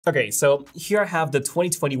Okay, so here I have the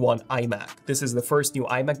 2021 iMac. This is the first new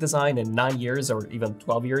iMac design in 9 years or even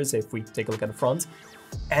 12 years if we take a look at the front.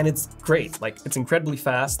 And it's great, like it's incredibly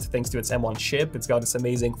fast thanks to its M1 chip. It's got this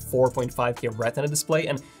amazing 4.5K Retina display,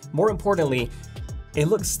 and more importantly, it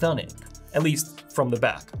looks stunning, at least from the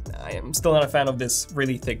back. I am still not a fan of this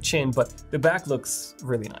really thick chin, but the back looks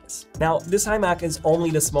really nice. Now, this iMac is only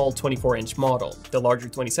the small 24-inch model. The larger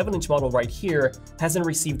 27-inch model right here hasn't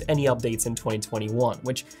received any updates in 2021,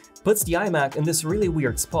 which puts the iMac in this really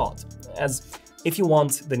weird spot, as if you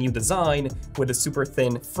want the new design with a super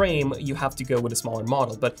thin frame, you have to go with a smaller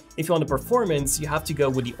model. But if you want the performance, you have to go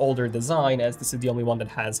with the older design, as this is the only one that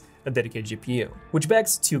has a dedicated GPU. Which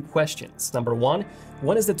begs two questions. Number one,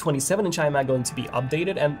 when is the 27-inch iMac going to be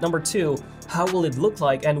updated? And number two, how will it look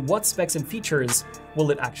like and what specs and features will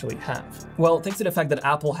it actually have? Well, thanks to the fact that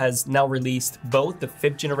Apple has now released both the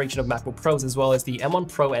 5th generation of MacBook Pros as well as the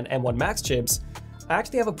M1 Pro and M1 Max chips, I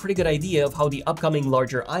actually have a pretty good idea of how the upcoming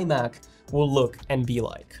larger iMac will look and be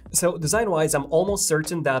like. So design-wise, I'm almost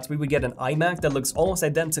certain that we would get an iMac that looks almost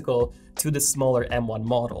identical to the smaller M1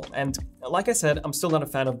 model. And like I said, I'm still not a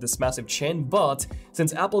fan of this massive chin, but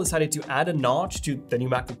since Apple decided to add a notch to the new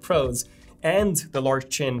MacBook Pros and the large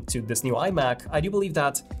chin to this new iMac, I do believe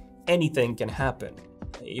that anything can happen.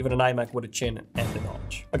 Even an iMac with a chin and a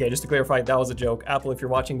notch. Okay, just to clarify, that was a joke. Apple, if you're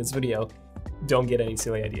watching this video, don't get any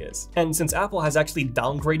silly ideas. And since Apple has actually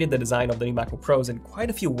downgraded the design of the new MacBook Pros in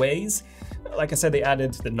quite a few ways, like I said, they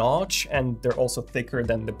added the notch and they're also thicker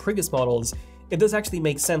than the previous models, it does actually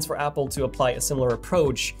make sense for Apple to apply a similar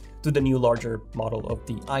approach to the new larger model of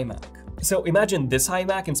the iMac. So imagine this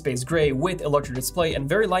iMac in space gray with a larger display and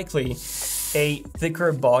very likely a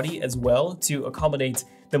thicker body as well to accommodate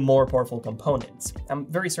the more powerful components. I'm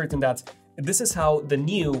very certain that this is how the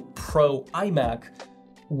new Pro iMac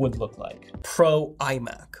would look like. Pro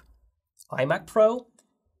iMac. iMac Pro?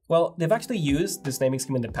 Well, they've actually used this naming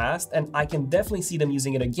scheme in the past, and I can definitely see them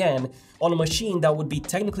using it again on a machine that would be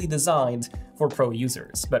technically designed for Pro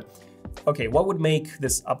users. But okay, what would make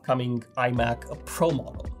this upcoming iMac a Pro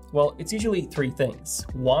model? Well, it's usually three things.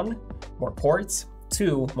 1, more ports,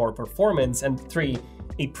 2, more performance, and 3,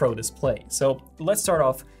 a Pro display. So let's start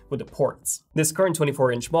off with the ports. This current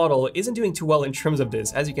 24-inch model isn't doing too well in terms of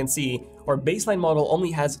this. As you can see, our baseline model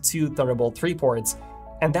only has 2 Thunderbolt 3 ports,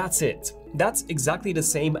 and that's it. That's exactly the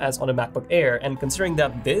same as on a MacBook Air, and considering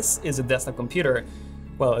that this is a desktop computer,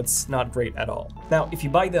 well, it's not great at all. Now, if you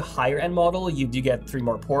buy the higher end model, you do get 3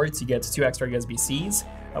 more ports, you get 2 extra USB-Cs,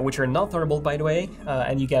 which are not Thunderbolt by the way,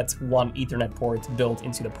 and you get 1 Ethernet port built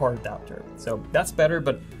into the port adapter. So that's better,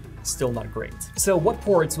 but still not great. So what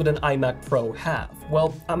ports would an iMac Pro have?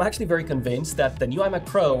 Well, I'm actually very convinced that the new iMac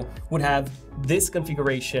Pro would have this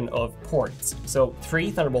configuration of ports. So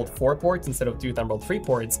 3 Thunderbolt 4 ports instead of 2 Thunderbolt 3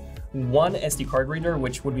 ports, 1 SD card reader,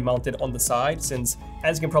 which would be mounted on the side, since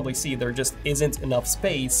as you can probably see, there just isn't enough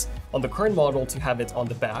space on the current model to have it on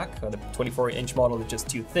the back. The 24-inch model is just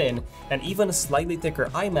too thin, and even a slightly thicker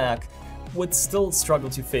iMac would still struggle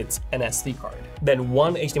to fit an SD card. Then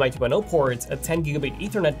 1 HDMI 2.0 port, a 10 gigabit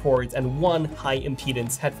Ethernet port, and 1 high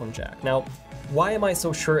impedance headphone jack. Now, why am I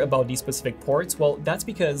so sure about these specific ports? Well, that's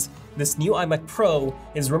because this new iMac Pro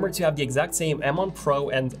is rumored to have the exact same M1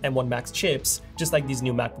 Pro and M1 Max chips, just like these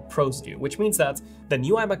new MacBook Pros do, which means that the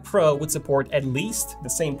new iMac Pro would support at least the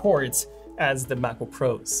same ports as the MacBook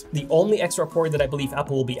Pros. The only extra port that I believe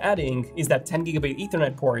Apple will be adding is that 10 gigabit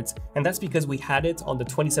Ethernet port, and that's because we had it on the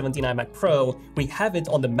 2017 iMac Pro, we have it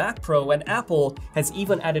on the Mac Pro, and Apple has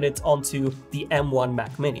even added it onto the M1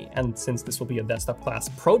 Mac Mini. And since this will be a desktop class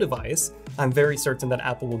Pro device, I'm very certain that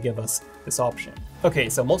Apple will give us this option. Okay,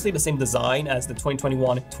 so mostly the same design as the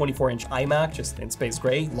 2021 24-inch iMac, just in space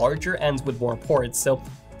gray, larger and with more ports. So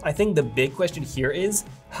I think the big question here is,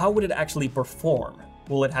 how would it actually perform?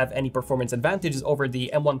 Will it have any performance advantages over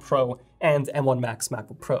the M1 Pro and M1 Max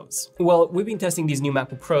MacBook Pros? Well, we've been testing these new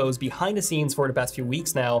MacBook Pros behind the scenes for the past few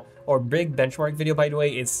weeks now. Our big benchmark video, by the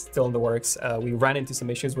way, is still in the works. We ran into some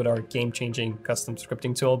issues with our game-changing custom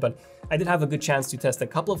scripting tool, but I did have a good chance to test a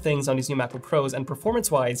couple of things on these new MacBook Pros, and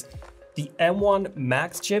performance-wise, the M1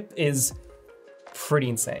 Max chip is pretty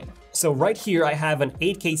insane. So right here, I have an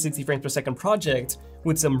 8K 60 frames per second project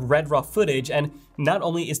with some red raw footage, and not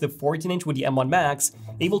only is the 14-inch with the M1 Max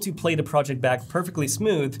able to play the project back perfectly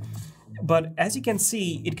smooth, but as you can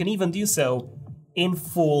see, it can even do so in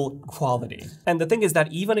full quality. And the thing is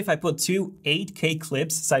that even if I put 2 8K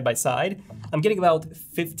clips side by side, I'm getting about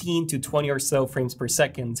 15 to 20 or so frames per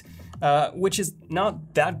second, which is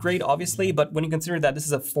not that great, obviously, but when you consider that this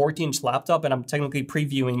is a 14-inch laptop and I'm technically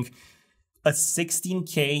previewing a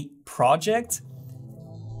 16K project,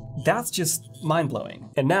 that's just mind-blowing.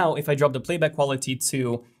 And now if I drop the playback quality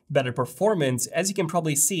to better performance, as you can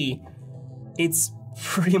probably see, it's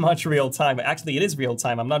pretty much real time. Actually, it is real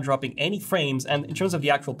time. I'm not dropping any frames, and in terms of the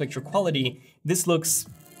actual picture quality, this looks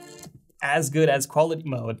as good as quality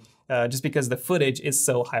mode, just because the footage is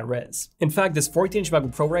so high res. In fact, this 14-inch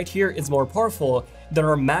MacBook Pro right here is more powerful than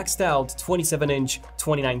our maxed out 27-inch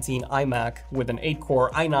 2019 iMac with an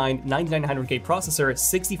 8-core i9 9900K processor,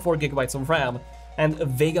 64 gigabytes of RAM, and a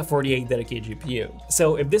Vega 48 dedicated GPU.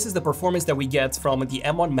 So if this is the performance that we get from the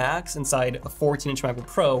M1 Max inside a 14-inch MacBook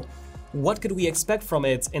Pro, what could we expect from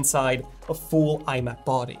it inside a full iMac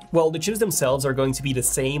body? Well, the chips themselves are going to be the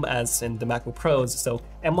same as in the MacBook Pros, so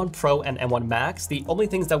M1 Pro and M1 Max. The only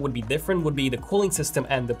things that would be different would be the cooling system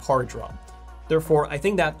and the power draw. Therefore, I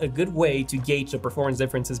think that a good way to gauge the performance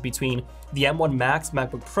differences between the M1 Max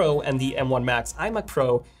MacBook Pro and the M1 Max iMac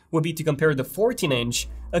Pro would be to compare the 14-inch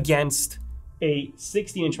against a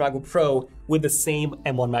 16-inch MacBook Pro with the same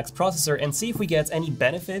M1 Max processor and see if we get any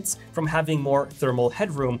benefits from having more thermal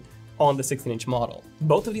headroom on the 16-inch model.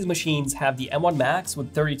 Both of these machines have the M1 Max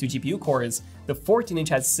with 32 GPU cores, the 14-inch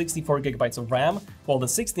has 64 gigabytes of RAM, while the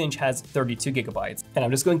 16-inch has 32 gigabytes. And I'm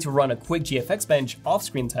just going to run a quick GFX bench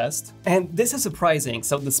off-screen test. And this is surprising,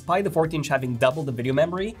 so despite the 14-inch having double the video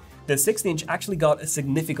memory, the 16-inch actually got a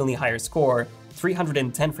significantly higher score,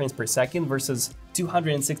 310 frames per second versus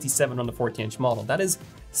 267 on the 14-inch model. That is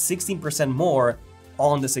 16% more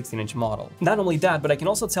on the 16-inch model. Not only that, but I can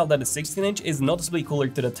also tell that the 16-inch is noticeably cooler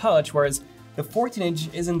to the touch, whereas the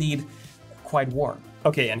 14-inch is indeed quite warm.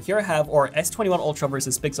 Okay, and here I have our S21 Ultra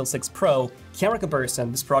versus Pixel 6 Pro camera comparison.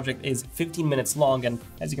 This project is 15 minutes long, and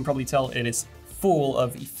as you can probably tell, it is full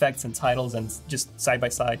of effects and titles and just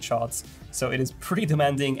side-by-side shots. So it is pretty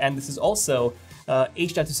demanding, and this is also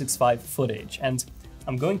H.265 footage. And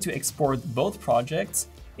I'm going to export both projects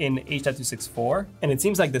in H.264, and it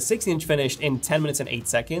seems like the 16-inch finished in 10 minutes and 8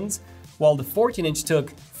 seconds, while the 14-inch took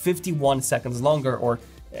 51 seconds longer, or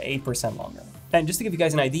 8% longer. And just to give you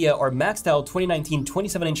guys an idea, our maxed out 2019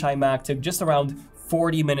 27-inch iMac took just around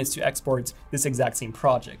 40 minutes to export this exact same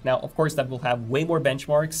project. Now, of course, that will have way more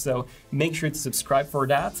benchmarks, so make sure to subscribe for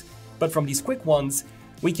that. But from these quick ones,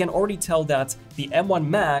 we can already tell that the M1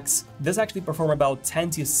 Max does actually perform about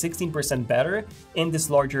 10 to 16% better in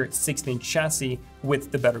this larger 16-inch chassis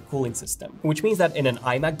with the better cooling system. Which means that in an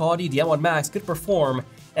iMac body, the M1 Max could perform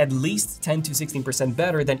at least 10 to 16%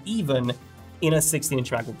 better than even in a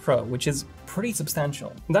 16-inch MacBook Pro, which is pretty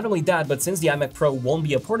substantial. Not only that, but since the iMac Pro won't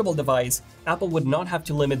be a portable device, Apple would not have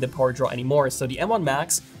to limit the power draw anymore, so the M1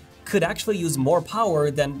 Max could actually use more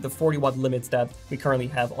power than the 40-watt limits that we currently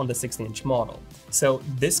have on the 16-inch model. So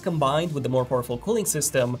this combined with the more powerful cooling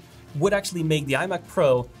system would actually make the iMac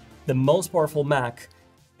Pro the most powerful Mac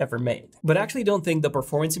ever made. But I actually don't think the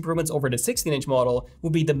performance improvements over the 16-inch model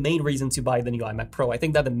would be the main reason to buy the new iMac Pro. I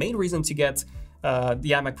think that the main reason to get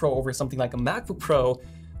the iMac Pro over something like a MacBook Pro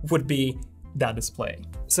would be that display.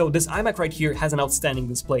 So this iMac right here has an outstanding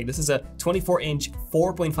display. This is a 24-inch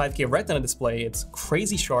 4.5K Retina display. It's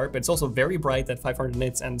crazy sharp. It's also very bright at 500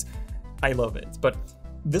 nits, and I love it. But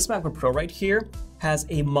this MacBook Pro right here has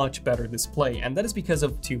a much better display, and that is because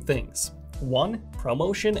of two things. One,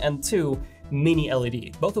 ProMotion, and two, Mini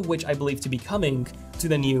LED, both of which I believe to be coming to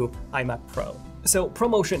the new iMac Pro. So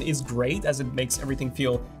ProMotion is great as it makes everything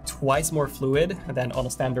feel twice more fluid than on a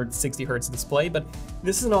standard 60Hz display, but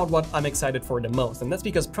this is not what I'm excited for the most, and that's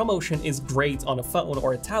because ProMotion is great on a phone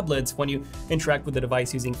or a tablet when you interact with the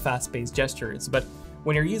device using fast-paced gestures, but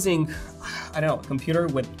when you're using, I don't know, a computer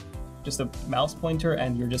with just a mouse pointer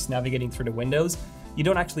and you're just navigating through the windows, you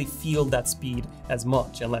don't actually feel that speed as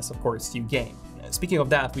much, unless of course you game. Speaking of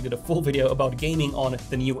that, we did a full video about gaming on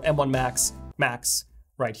the new M1 Max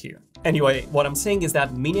right here. Anyway, what I'm saying is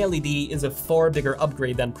that Mini LED is a far bigger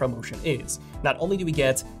upgrade than ProMotion is. Not only do we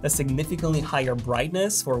get a significantly higher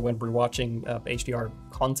brightness for when we're watching HDR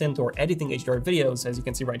content or editing HDR videos, as you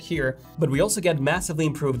can see right here, but we also get massively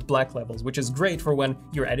improved black levels, which is great for when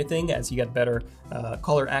you're editing as you get better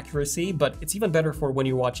color accuracy, but it's even better for when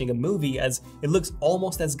you're watching a movie as it looks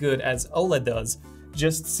almost as good as OLED does,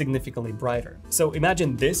 just significantly brighter. So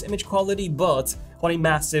imagine this image quality, but on a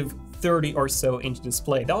massive 30 or so inch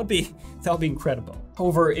display. That would be incredible.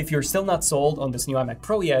 However, if you're still not sold on this new iMac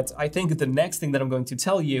Pro yet, I think the next thing that I'm going to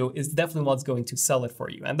tell you is definitely what's going to sell it for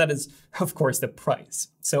you, and that is, of course, the price.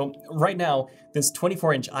 So right now, this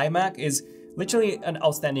 24-inch iMac is literally an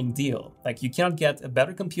outstanding deal. Like, you cannot get a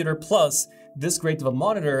better computer plus this great of a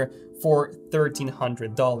monitor for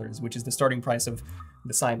 $1,300, which is the starting price of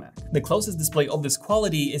this iMac. The closest display of this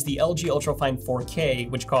quality is the LG Ultrafine 4K,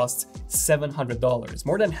 which costs $700,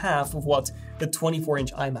 more than half of what the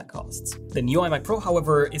 24-inch iMac costs. The new iMac Pro,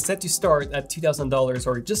 however, is set to start at $2,000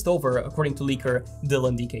 or just over, according to leaker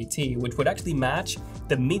Dylan DKT, which would actually match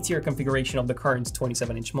the mid-tier configuration of the current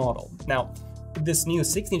 27-inch model. Now, this new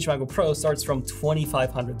 16-inch MacBook Pro starts from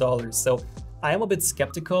 $2,500, so I am a bit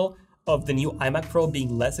skeptical of the new iMac Pro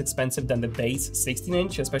being less expensive than the base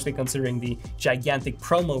 16-inch, especially considering the gigantic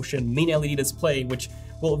ProMotion mini LED display, which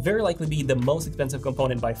will very likely be the most expensive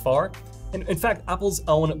component by far. And in fact, Apple's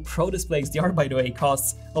own Pro Display XDR, by the way,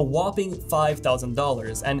 costs a whopping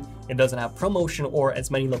 $5,000, and it doesn't have ProMotion or as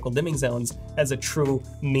many local dimming zones as a true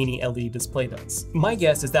mini LED display does. My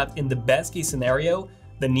guess is that in the best case scenario,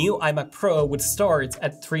 the new iMac Pro would start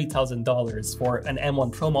at $3,000 for an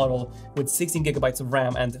M1 Pro model with 16GB of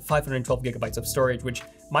RAM and 512GB of storage, which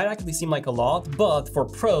might actually seem like a lot, but for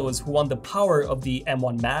pros who want the power of the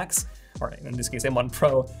M1 Max, or in this case M1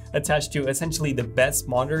 Pro, attached to essentially the best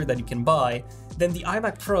monitor that you can buy, then the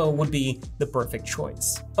iMac Pro would be the perfect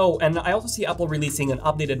choice. Oh, and I also see Apple releasing an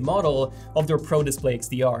updated model of their Pro Display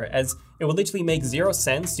XDR, as it would literally make zero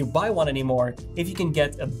sense to buy one anymore if you can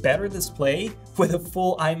get a better display with a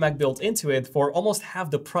full iMac built into it for almost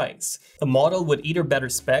half the price. A model with either better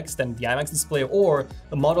specs than the iMac's display or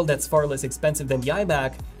a model that's far less expensive than the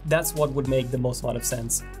iMac, that's what would make the most amount of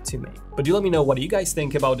sense to me. But do let me know what you guys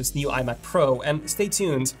think about this new iMac Pro, and stay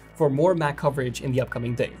tuned for more Mac coverage in the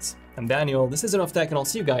upcoming days. I'm Daniel, this is ZONEofTECH, and I'll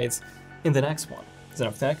see you guys in the next one.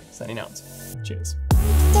 ZONEofTECH, signing out. Cheers.